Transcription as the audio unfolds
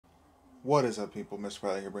What is up, people?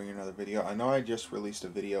 MrFallior here bringing another video. I know I just released a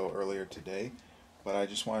video earlier today, but I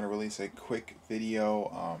just wanted to release a quick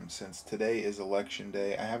video since today is election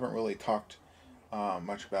day. I haven't really talked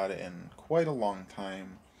much about it in quite a long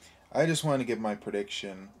time. I just wanted to give my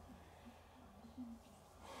prediction.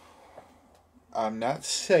 I'm not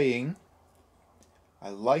saying I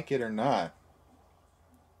like it or not.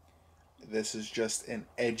 This is just an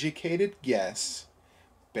educated guess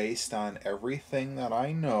based on everything that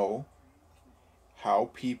I know,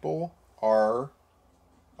 how people are.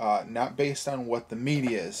 Not based on what the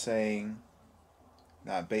media is saying,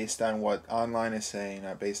 not based on what online is saying,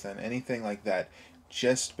 not based on anything like that,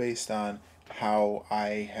 just based on how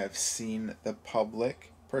I have seen the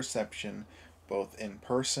public perception, both in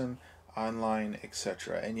person, online,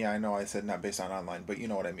 etc. And yeah, I know I said not based on online, but you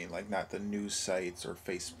know what I mean, like not the news sites or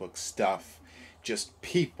Facebook stuff, just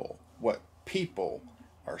people, what people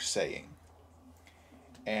are saying.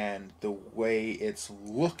 And the way it's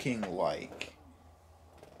looking like,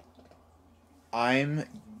 I'm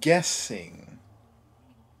guessing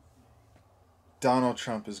Donald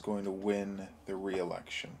Trump is going to win the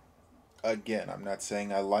re-election. Again, I'm not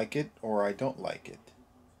saying I like it or I don't like it.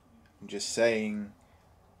 I'm just saying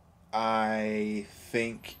I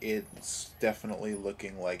think it's definitely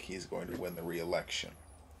looking like he's going to win the re-election.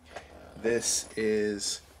 This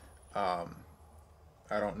is,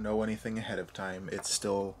 I don't know anything ahead of time. It's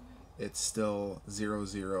still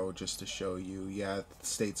 0-0, just to show you. Yeah,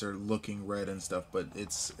 states are looking red and stuff, but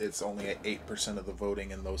it's only at 8% of the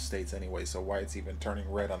voting in those states anyway. So why it's even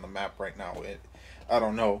turning red on the map right now, I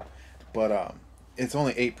don't know. But it's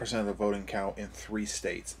only 8% of the voting count in 3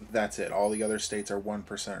 states. That's it. All the other states are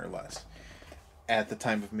 1% or less at the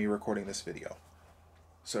time of me recording this video.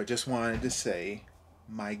 So I just wanted to say,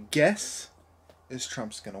 my guess is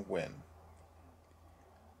Trump's gonna win.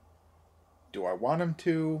 Do I want him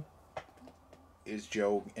to? Is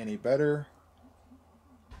Joe any better?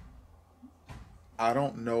 I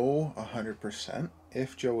don't know 100%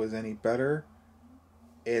 if Joe is any better.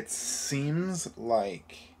 It seems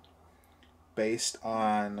like, based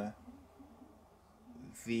on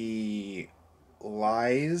the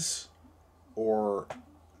lies or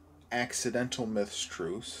accidental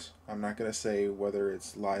mistruths, I'm not going to say whether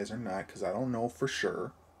it's lies or not because I don't know for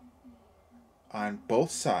sure, on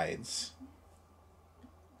both sides,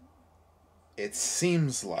 it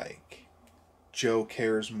seems like Joe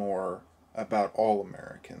cares more about all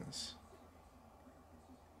Americans,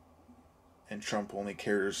 and Trump only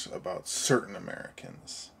cares about certain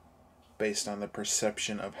Americans based on the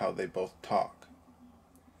perception of how they both talk,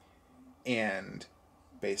 and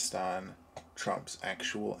based on Trump's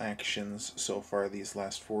actual actions so far these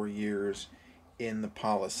last 4 years in the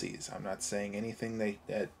policies. I'm not saying anything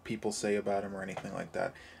that people say about him or anything like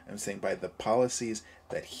that. I'm saying by the policies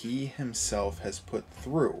that he himself has put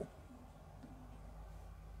through.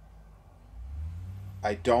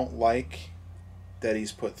 I don't like that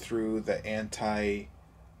he's put through the anti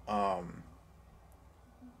um,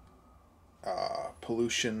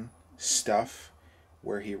 pollution stuff,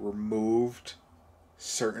 where he removed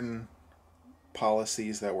certain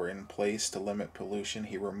policies that were in place to limit pollution.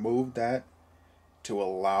 He removed that to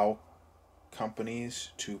allow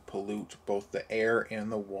companies to pollute both the air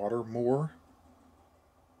and the water more.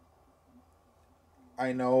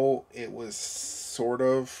 I know it was sort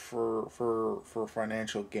of for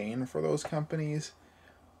financial gain for those companies,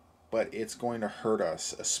 but it's going to hurt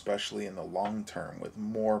us, especially in the long term, with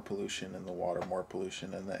more pollution in the water, more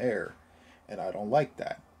pollution in the air, and I don't like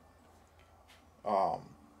that. Um,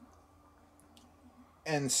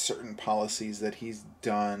 and certain policies that he's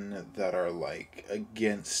done that are like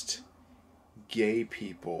against gay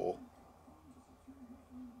people,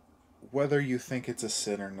 whether you think it's a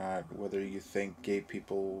sin or not, whether you think gay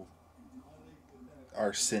people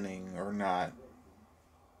are sinning or not,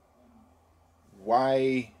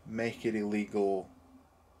 why make it illegal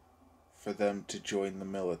for them to join the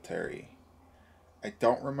military? I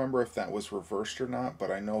don't remember if that was reversed or not,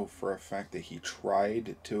 but I know for a fact that he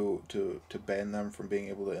tried to ban them from being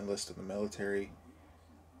able to enlist in the military.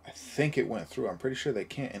 I think it went through. I'm pretty sure they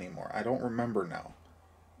can't anymore. I don't remember now,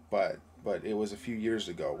 but it was a few years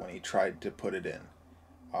ago when he tried to put it in,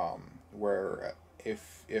 where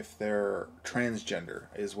if they're transgender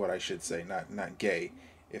is what I should say, not gay.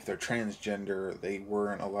 If they're transgender, they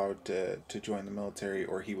weren't allowed to join the military,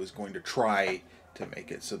 or he was going to try to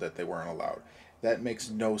make it so that they weren't allowed. That makes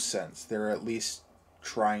no sense. They're at least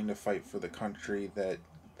trying to fight for the country that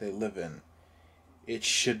they live in. It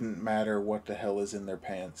shouldn't matter what the hell is in their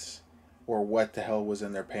pants, or what the hell was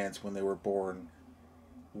in their pants when they were born.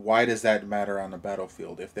 Why does that matter on the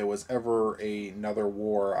battlefield? If there was ever another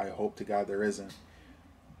war, I hope to God there isn't.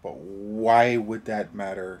 But why would that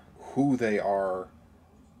matter who they are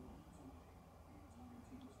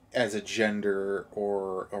as a gender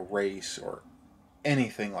or a race or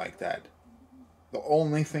anything like that? The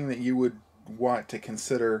only thing that you would want to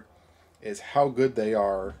consider is how good they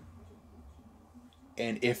are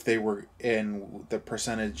and if they were in the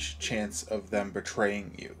percentage chance of them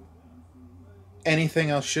betraying you. Anything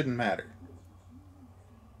else shouldn't matter.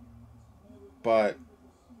 But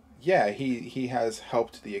yeah, he has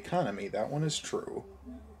helped the economy. That one is true.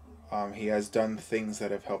 He has done things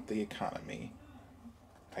that have helped the economy.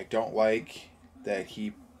 I don't like that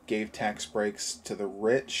he gave tax breaks to the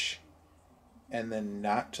rich and then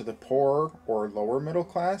not to the poor or lower middle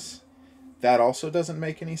class. That also doesn't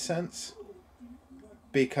make any sense.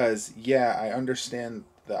 Because yeah, I understand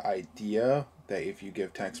the idea that if you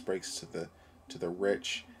give tax breaks to the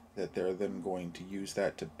rich, that they're then going to use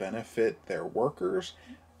that to benefit their workers.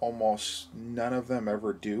 Almost none of them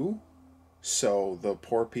ever do. So the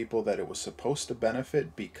poor people that it was supposed to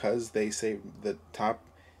benefit because they saved the top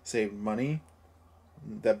saved money,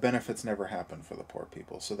 that benefits never happen for the poor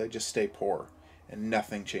people. So they just stay poor and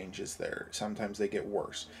nothing changes there. Sometimes they get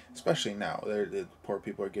worse, especially now. The poor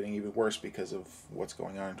people are getting even worse because of what's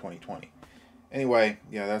going on in 2020. Anyway,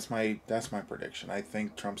 yeah, that's my prediction. I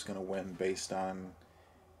think Trump's going to win based on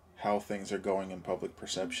how things are going in public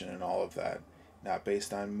perception and all of that. Not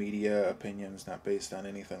based on media opinions, not based on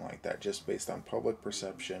anything like that, just based on public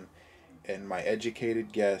perception and my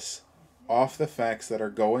educated guess off the facts that are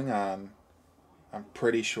going on. I'm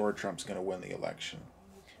pretty sure Trump's going to win the election.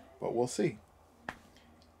 But we'll see.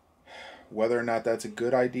 Whether or not that's a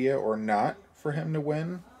good idea or not for him to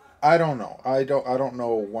win, I don't know. I don't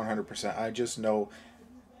know 100%. I just know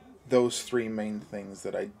those three main things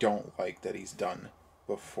that I don't like that he's done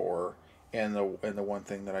before, and the one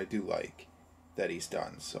thing that I do like that he's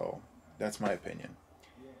done. So that's my opinion.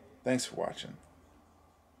 Thanks for watching.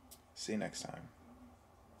 See you next time.